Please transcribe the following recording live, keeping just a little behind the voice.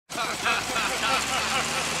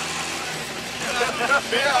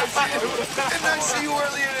Didn't I see you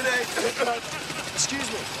earlier today? Excuse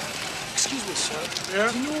me, sir.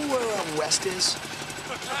 Yeah? Do you know where West is?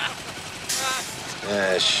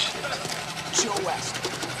 Shit. Joe West.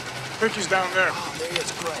 I think he's down there. Oh, there he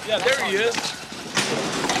is. Great. Yeah, there he is.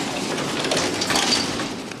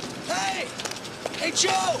 Hey! Hey,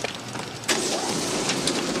 Joe!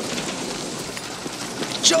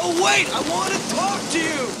 Joe, wait! I want to talk to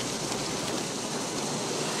you!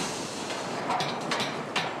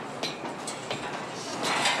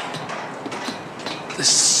 This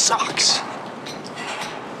sucks.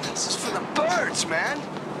 This is for the birds, man.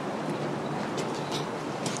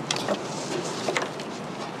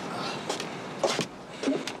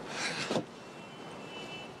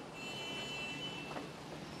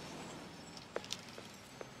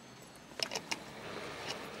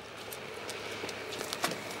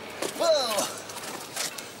 Well,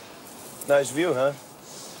 Nice view, huh?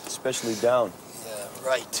 Especially down. yeah,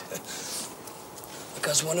 right. Look, I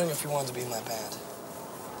was wondering if you wanted to be in my band.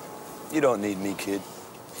 You don't need me, kid.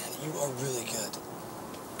 Man, you are really good.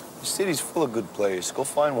 The city's full of good players. Go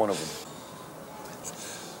find one of them.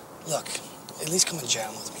 Look, at least come and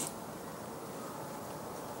jam with me.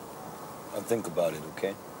 I'll think about it,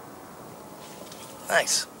 okay?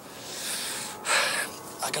 Thanks.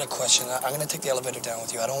 I got a question. I'm gonna take the elevator down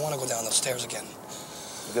with you. I don't want to go down those stairs again.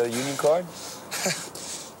 You got a union card?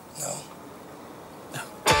 No.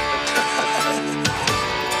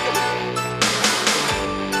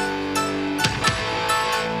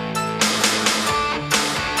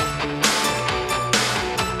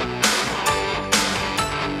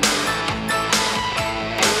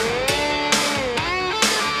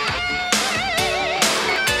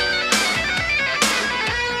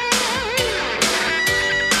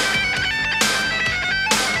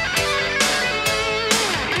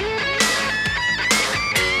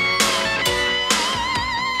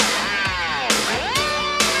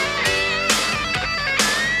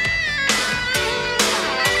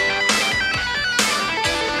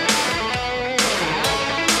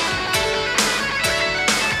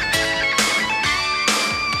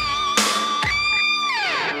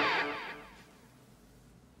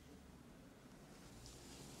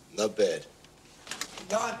 Not bad.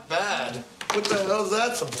 Not bad? What the hell is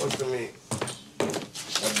that supposed to mean?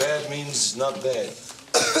 Not bad means not bad.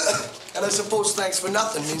 And I suppose thanks for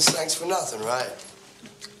nothing means thanks for nothing, right?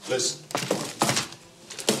 Listen,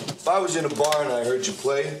 if I was in a bar and I heard you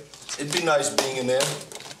play, it'd be nice being in there.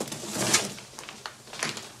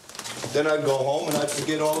 Then I'd go home and I'd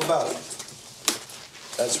forget all about it.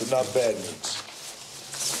 That's what not bad means.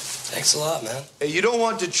 Thanks a lot, man. Hey, you don't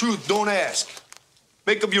want the truth, don't ask.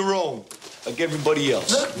 Make up your own, like everybody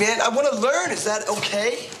else. Look, man, I want to learn. Is that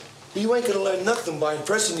okay? You ain't gonna learn nothing by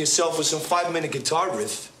impressing yourself with some 5-minute guitar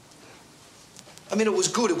riff. I mean, it was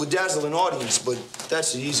good, it would dazzle an audience, but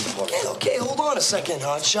that's the easy part. Okay, hold on a second,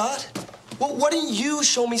 hotshot. Well, why don't you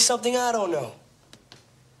show me something I don't know?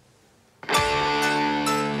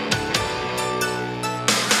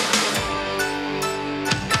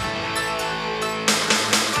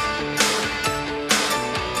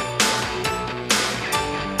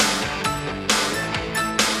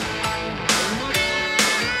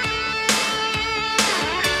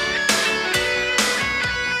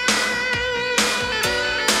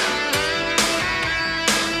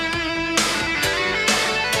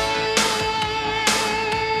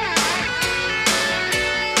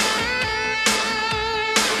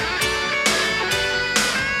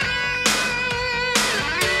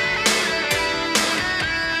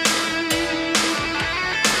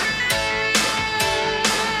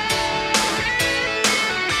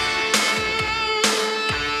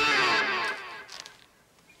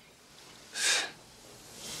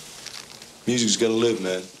 Music's gotta live,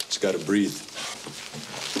 man. It's gotta breathe.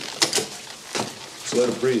 So let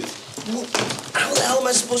it breathe. Well, how the hell am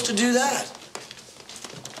I supposed to do that?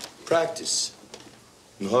 Practice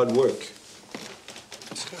and hard work.